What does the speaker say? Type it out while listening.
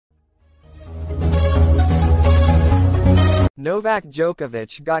Novak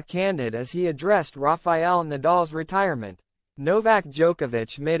Djokovic got candid as he addressed Rafael Nadal's retirement. Novak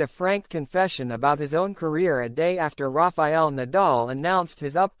Djokovic made a frank confession about his own career a day after Rafael Nadal announced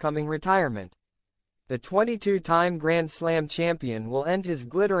his upcoming retirement. The 22-time Grand Slam champion will end his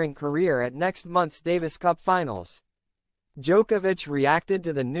glittering career at next month's Davis Cup Finals. Djokovic reacted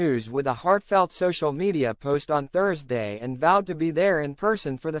to the news with a heartfelt social media post on Thursday and vowed to be there in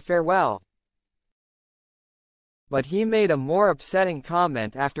person for the farewell. But he made a more upsetting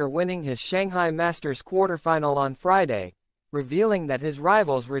comment after winning his Shanghai Masters quarterfinal on Friday, revealing that his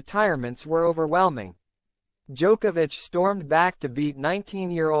rivals' retirements were overwhelming. Djokovic stormed back to beat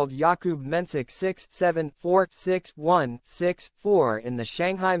 19-year-old Jakub Mensik 6-7, 4-6, 1, 6-4 in the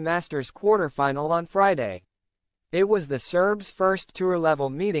Shanghai Masters quarterfinal on Friday. It was the Serb's first tour-level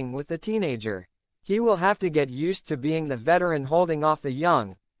meeting with the teenager. He will have to get used to being the veteran holding off the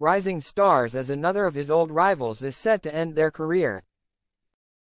young, rising stars as another of his old rivals is set to end their career.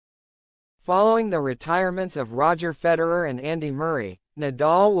 Following the retirements of Roger Federer and Andy Murray,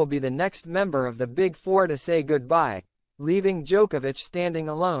 Nadal will be the next member of the Big Four to say goodbye, leaving Djokovic standing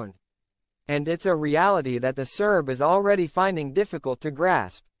alone. And it's a reality that the Serb is already finding difficult to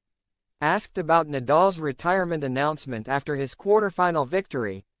grasp. Asked about Nadal's retirement announcement after his quarterfinal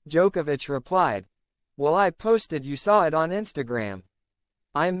victory, Djokovic replied, "Well, I posted, you saw it on Instagram.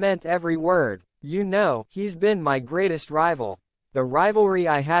 I meant every word. You know, he's been my greatest rival. The rivalry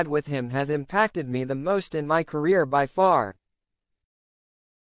I had with him has impacted me the most in my career by far."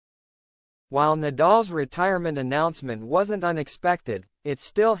 While Nadal's retirement announcement wasn't unexpected, it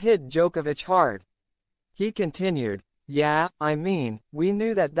still hit Djokovic hard. He continued, "Yeah, I mean, we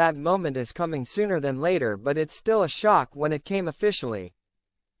knew that moment is coming sooner than later, but it's still a shock when it came officially.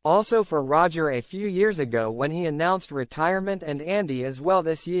 Also for Roger a few years ago when he announced retirement, and Andy as well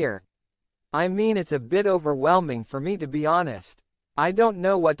this year. I mean, it's a bit overwhelming for me, to be honest. I don't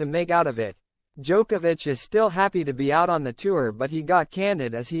know what to make out of it." Djokovic is still happy to be out on the tour, but he got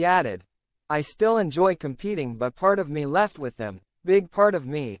candid as he added, "I still enjoy competing, but part of me left with them, big part of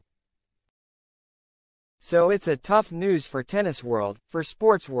me." So it's a tough news for tennis world, for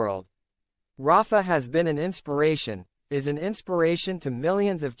sports world. Rafa has been an inspiration, is an inspiration to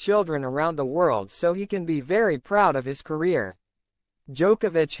millions of children around the world, so he can be very proud of his career.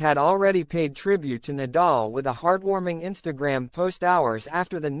 Djokovic had already paid tribute to Nadal with a heartwarming Instagram post hours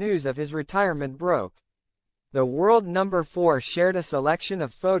after the news of his retirement broke. The world number 4 shared a selection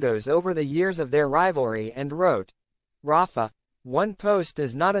of photos over the years of their rivalry and wrote, "Rafa, one post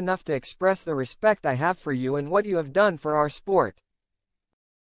is not enough to express the respect I have for you and what you have done for our sport."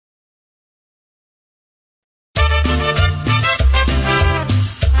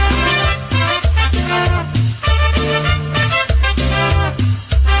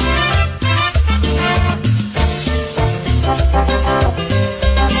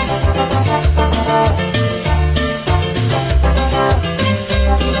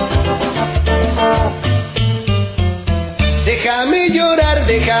 Déjame llorar,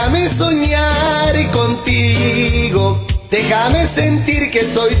 déjame soñar contigo, déjame sentir que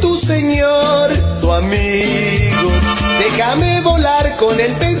soy tu señor, tu amigo. Déjame volar con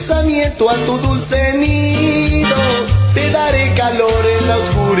el pensamiento a tu dulce nido. Te daré calor en la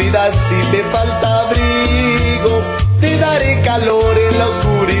oscuridad si te falta abrigo. Te daré calor en la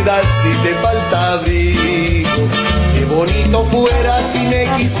oscuridad si te falta abrigo. Qué bonito fuera si me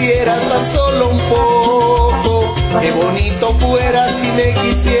quisieras tan solo un poco. Qué bonito fuera si me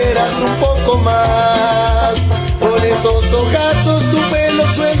quisieras un poco más. Con esos ojazos, tu pelo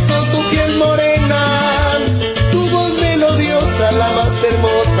suelto, tu piel morena, tu voz melodiosa, la más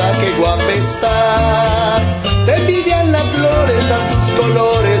hermosa, qué guapa estás. Te envidian las flores, dan tus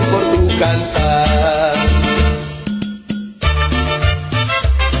colores por tu cantar.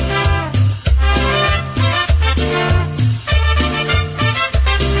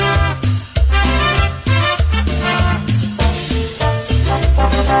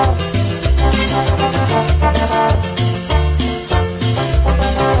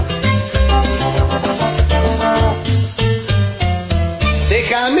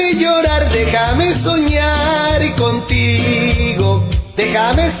 Déjame llorar, déjame soñar contigo.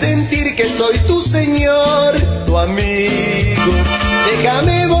 Déjame sentir que soy tu señor, tu amigo.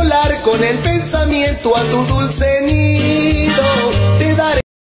 Déjame volar con el pensamiento a tu dulce nido.